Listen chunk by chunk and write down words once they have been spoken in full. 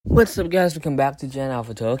What's up, guys? Welcome back to Gen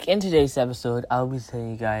Alpha Talk. In today's episode, I'll be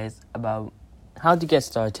telling you guys about how to get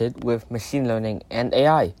started with machine learning and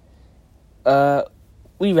AI.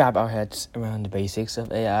 We wrap our heads around the basics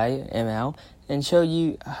of AI, ML, and show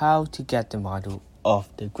you how to get the model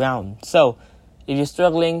off the ground. So, if you're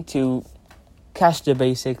struggling to catch the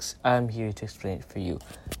basics, I'm here to explain it for you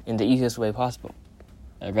in the easiest way possible.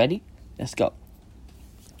 Ready? Let's go.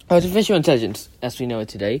 Artificial intelligence, as we know it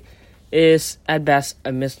today, is at best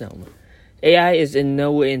a misnomer. AI is in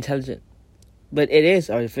no way intelligent, but it is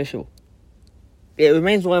artificial. It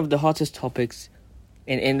remains one of the hottest topics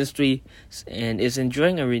in industry and is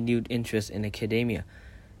enjoying a renewed interest in academia.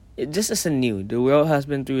 This isn't new. The world has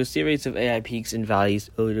been through a series of AI peaks and valleys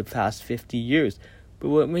over the past 50 years. But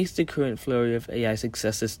what makes the current flurry of AI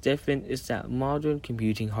successes different is that modern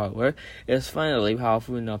computing hardware is finally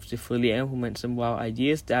powerful enough to fully implement some wild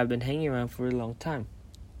ideas that have been hanging around for a long time.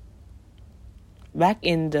 Back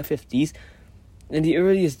in the 50s, in the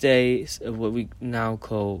earliest days of what we now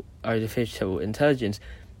call artificial intelligence,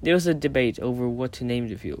 there was a debate over what to name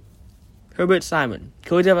the field. Herbert Simon,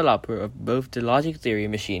 co-developer of both the logic theory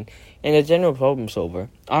machine and the general problem solver,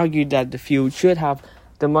 argued that the field should have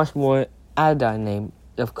the much more anodyne name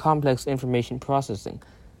of complex information processing.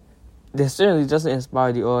 This certainly doesn't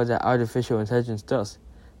inspire the awe that artificial intelligence does,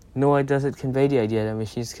 nor does it convey the idea that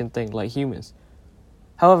machines can think like humans.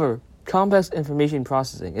 However, complex information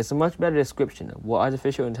processing is a much better description of what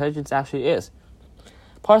artificial intelligence actually is.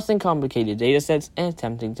 Parsing complicated datasets and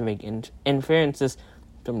attempting to make inferences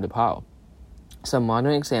from the pile. Some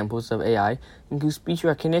modern examples of AI include speech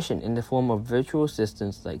recognition in the form of virtual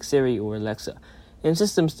assistants like Siri or Alexa, and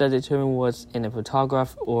systems that determine what's in a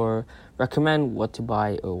photograph or recommend what to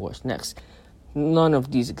buy or watch next. None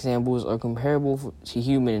of these examples are comparable to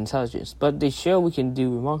human intelligence, but they show we can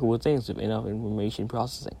do remarkable things with enough information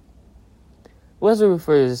processing. Whether we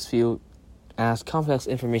refer to this field as complex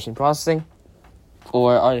information processing,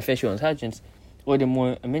 or artificial intelligence, or the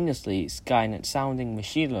more ominously Skynet-sounding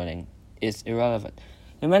machine learning, is irrelevant.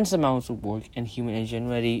 Immense amounts of work and human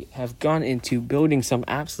ingenuity have gone into building some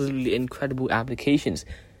absolutely incredible applications.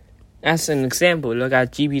 As an example, look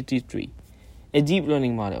at GPT-3, a deep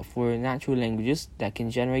learning model for natural languages that can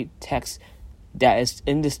generate text that is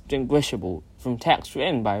indistinguishable from text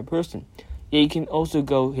written by a person, yet it can also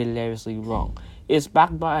go hilariously wrong. It is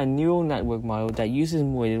backed by a neural network model that uses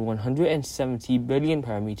more than 170 billion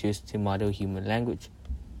parameters to model human language.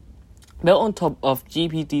 Built on top of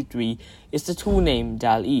GPT-3 is the tool named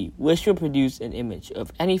DALL-E, which will produce an image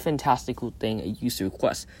of any fantastical thing a user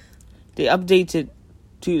requests. The updated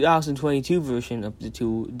 2022 version of the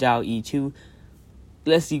tool, DALL-E 2,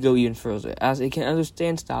 lets you go even further, as it can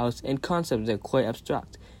understand styles and concepts that are quite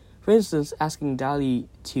abstract. For instance, asking DALL-E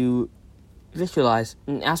to visualize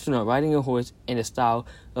an astronaut riding a horse in the style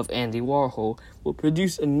of Andy Warhol will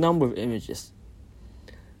produce a number of images.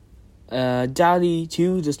 DALL-E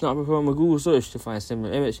 2 does not perform a Google search to find a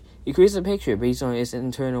similar image. It creates a picture based on its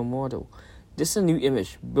internal model. This is a new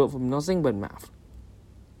image built from nothing but math.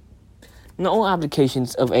 Not all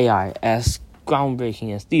applications of AI as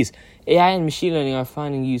groundbreaking as these. AI and machine learning are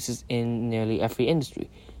finding uses in nearly every industry.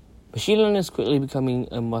 Machine learning is quickly becoming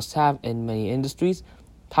a must-have in many industries,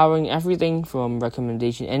 powering everything from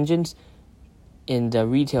recommendation engines in the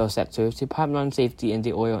retail sector to pipeline safety in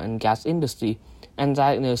the oil and gas industry and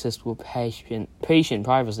diagnosis for patient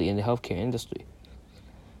privacy in the healthcare industry.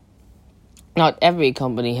 Not every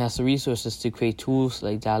company has the resources to create tools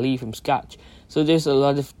like DALL-E from scratch, so there's a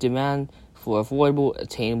lot of demand for affordable,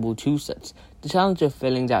 attainable tool sets. The challenge of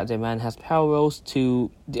filling that demand has parallels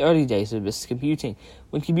to the early days of business computing,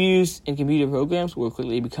 when computers and computer programs were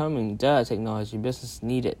quickly becoming the technology business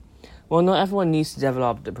needed. Well, not everyone needs to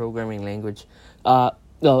develop the programming language. Not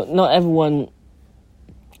everyone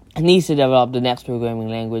needs to develop the next programming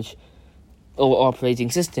language or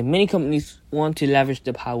operating system. Many companies want to leverage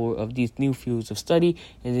the power of these new fields of study,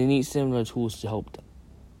 and they need similar tools to help them.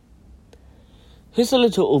 Here's a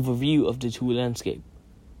little overview of the tool landscape.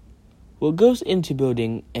 What goes into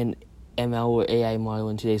building an ML or AI model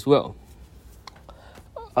in today's world?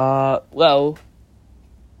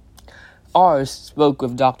 Ours spoke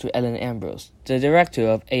with Dr. Ellen Ambrose, the director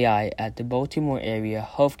of AI at the Baltimore area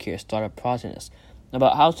healthcare startup Progenus,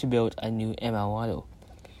 about how to build a new ML model.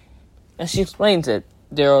 As she explains it,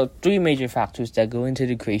 there are three major factors that go into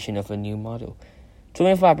the creation of a new model.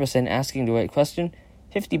 25% asking the right question,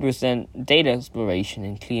 50% data exploration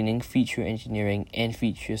and cleaning, feature engineering, and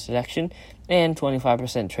feature selection, and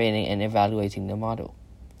 25% training and evaluating the model.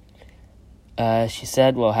 She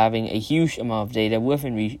said, while having a huge amount of data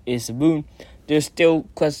within reach is a boon, there's still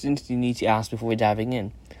questions you need to ask before diving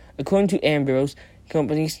in. According to Ambrose,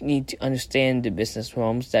 Companies need to understand the business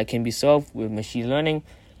problems that can be solved with machine learning,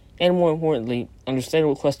 and more importantly, understand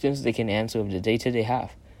what questions they can answer with the data they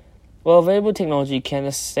have. While available technology can't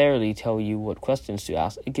necessarily tell you what questions to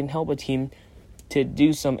ask, it can help a team to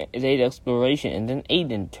do some data exploration and then aid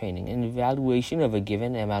in training and evaluation of a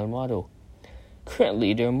given ML model.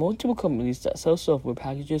 Currently, there are multiple companies that sell software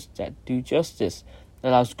packages that do just this, that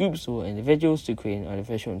allows groups or individuals to create an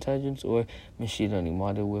artificial intelligence or machine learning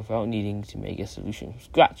model without needing to make a solution from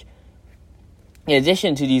scratch. In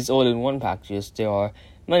addition to these all-in-one packages, there are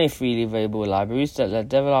many freely available libraries that let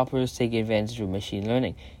developers take advantage of machine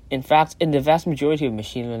learning. In fact, in the vast majority of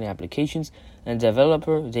machine learning applications, a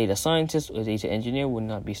developer, data scientist, or data engineer would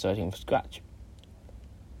not be starting from scratch.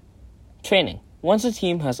 Training. Once a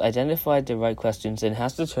team has identified the right questions and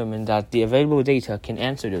has determined that the available data can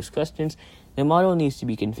answer those questions, the model needs to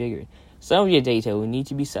be configured. Some of your data will need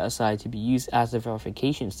to be set aside to be used as a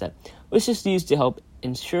verification step, which is used to help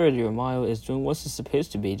ensure your model is doing what it's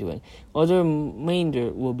supposed to be doing, while the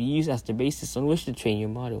remainder will be used as the basis on which to train your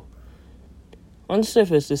model. On the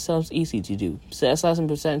surface, this sounds easy to do. Set aside some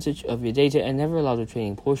percentage of your data and never allow the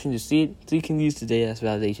training portion to see it, so you can use the data as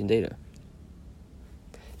validation data.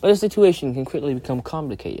 But the situation can quickly become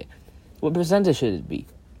complicated. What percentage should it be?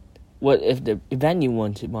 What if the event you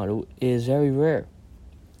want to model is very rare?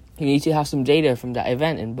 You need to have some data from that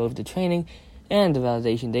event in both the training and the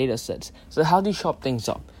validation data sets. So how do you chop things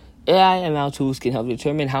up? AI ML tools can help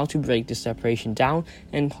determine how to break the separation down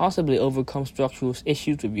and possibly overcome structural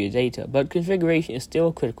issues with your data, but configuration is still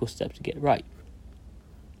a critical step to get right.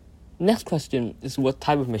 Next question is what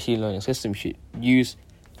type of machine learning system should use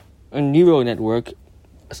a neural network,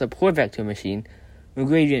 a support vector machine, or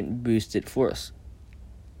gradient boosted force.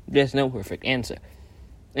 There's no perfect answer,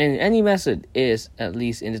 and any method is, at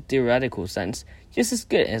least in the theoretical sense, just as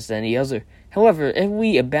good as any other. However, if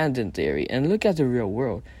we abandon theory and look at the real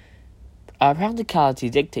world, our practicality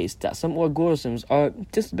dictates that some algorithms are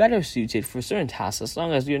just better suited for certain tasks as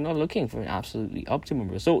long as you're not looking for an absolutely optimum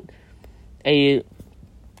result. A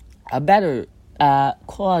better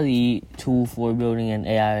quality tool for building an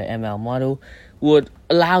AI ML model would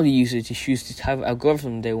allow the user to choose the type of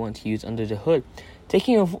algorithm they want to use under the hood,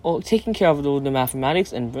 taking care of all the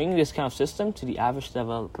mathematics and bringing this kind of system to the average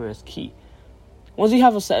developer is key. Once you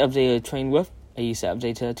have a set of data to train with, a set of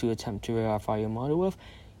data to attempt to verify your model with,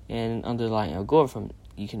 and an underlying algorithm,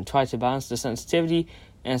 you can try to balance the sensitivity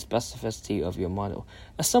and specificity of your model.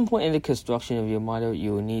 At some point in the construction of your model,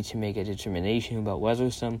 you will need to make a determination about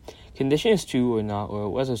whether some condition is true or not, or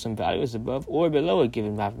whether some value is above or below a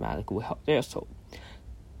given mathematical threshold.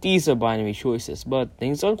 These are binary choices, but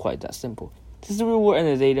things aren't quite that simple. Since the reward and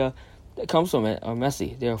the data that comes from it are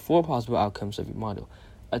messy, there are 4 possible outcomes of your model: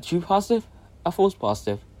 a true positive, a false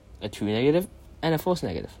positive, a true negative, and a false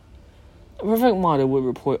negative. A perfect model would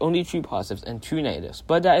report only true positives and true negatives,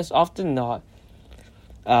 but that is often not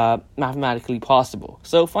mathematically possible.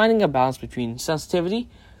 So finding a balance between sensitivity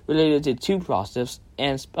related to true positives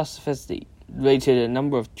and specificity related to the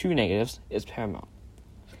number of true negatives is paramount.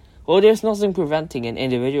 While there's nothing preventing an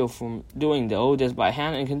individual from doing all this by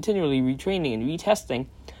hand and continually retraining and retesting,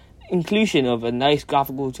 inclusion of a nice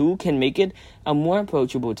graphical tool can make it a more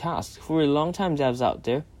approachable task. For long-time devs out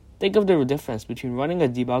there, think of the difference between running a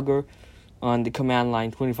debugger on the command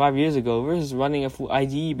line 25 years ago versus running a full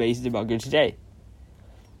IDE-based debugger today.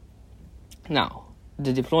 Now,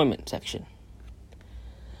 the deployment section.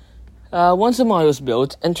 Once a model is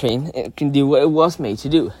built and trained, it can do what it was made to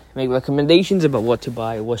do: make recommendations about what to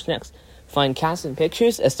buy or what's next, find cats and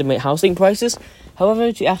pictures, estimate housing prices.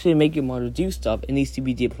 However, to actually make your model do stuff, it needs to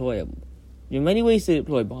be deployable. There are many ways to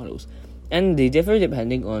deploy models, and they differ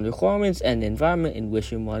depending on the requirements and the environment in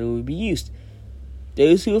which your model will be used.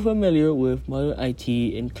 Those who are familiar with modern IT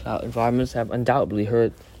and cloud environments have undoubtedly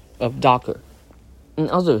heard of Docker and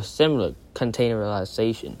other similar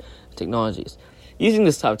containerization technologies. Using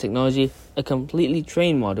this type of technology, a completely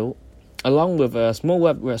trained model, along with a small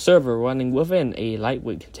web server running within a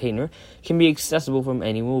lightweight container, can be accessible from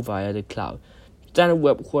anywhere via the cloud. Standard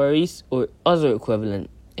web queries or other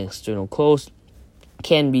equivalent external calls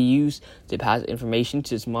can be used to pass information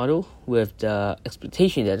to this model with the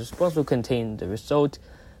expectation that the response will contain the result: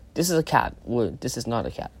 this is a cat, or this is not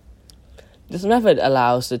a cat. This method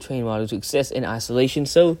allows the trained model to exist in isolation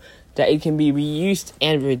so that it can be reused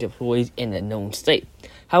and redeployed in a known state.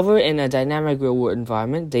 However, in a dynamic real-world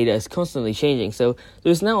environment, data is constantly changing, so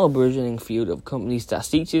there's now a burgeoning field of companies that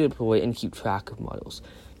seek to deploy and keep track of models,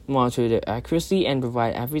 monitor their accuracy, and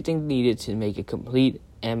provide everything needed to make a complete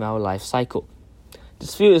ML life cycle.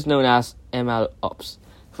 This field is known as ML Ops.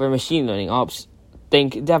 For machine learning ops,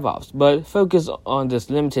 think DevOps, but focus on this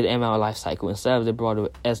limited ML lifecycle instead of the broader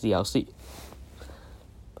SDLC.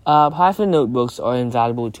 Python notebooks are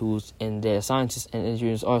invaluable tools in data scientists and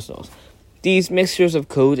engineers' arsenals. These mixtures of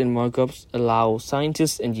code and markups allow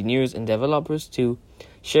scientists, engineers, and developers to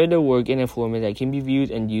share their work in a format that can be viewed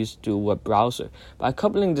and used through a web browser. By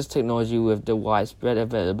coupling this technology with the widespread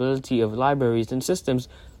availability of libraries and systems,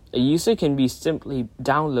 a user can simply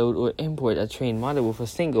download or import a trained model with a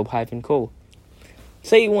single Python code.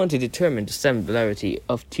 Say you want to determine the similarity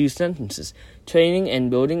of two sentences. Training and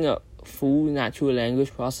building a full natural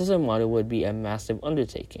language processor model would be a massive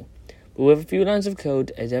undertaking. But with a few lines of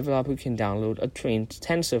code, a developer can download a trained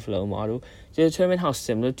TensorFlow model to determine how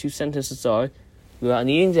similar two sentences are without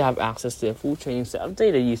needing to have access to a full training set of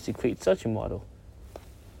data used to create such a model.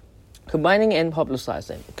 Combining and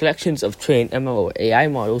publicizing collections of trained ML or AI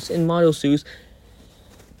models in model suites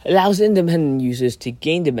allows independent users to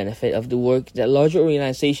gain the benefit of the work that larger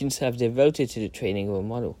organizations have devoted to the training of a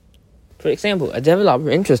model. For example, a developer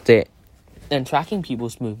interested in tracking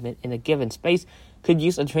people's movement in a given space could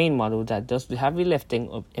use a trained model that does the heavy lifting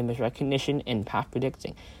of image recognition and path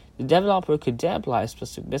predicting. The developer could then apply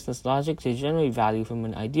specific business logic to generate value from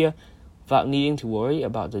an idea without needing to worry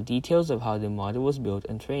about the details of how the model was built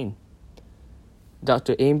and trained.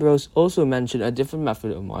 Dr. Ambrose also mentioned a different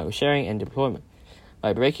method of model sharing and deployment.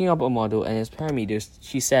 By breaking up a model and its parameters,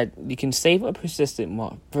 she said you can save a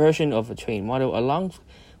persistent version of a trained model along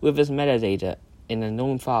with its metadata in a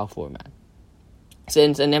known file format.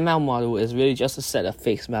 Since an ML model is really just a set of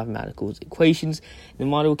fixed mathematical equations, the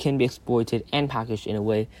model can be exported and packaged in a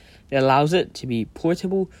way that allows it to be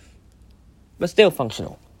portable but still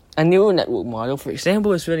functional. A neural network model, for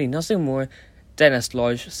example, is really nothing more than a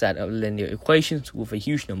large set of linear equations with a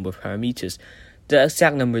huge number of parameters. The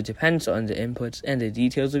exact number depends on the inputs and the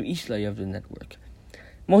details of each layer of the network.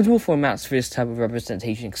 Multiple formats for this type of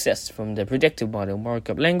representation exist, from the predictive model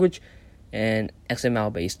markup language and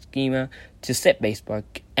XML-based schema to set-based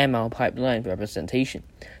ML pipeline representation.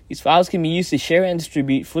 These files can be used to share and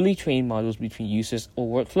distribute fully trained models between users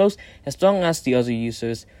or workflows as long as the other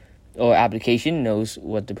users or application knows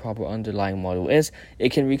what the proper underlying model is.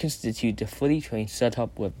 It can reconstitute the fully trained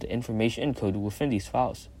setup with the information encoded within these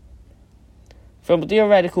files. From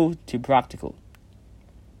theoretical to practical.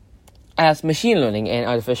 As machine learning and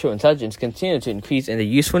artificial intelligence continue to increase in their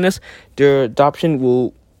usefulness, their adoption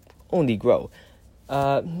will only grow.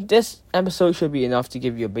 This episode should be enough to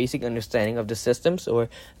give you a basic understanding of the systems, or at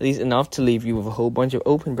least enough to leave you with a whole bunch of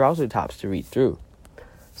open browser tabs to read through.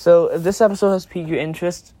 So if this episode has piqued your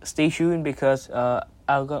interest, stay tuned because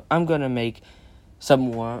I'm going to make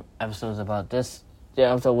some more episodes about this.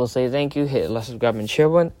 Yeah, so we'll say thank you, hit the like, subscribe, and share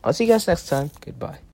one. I'll see you guys next time. Goodbye.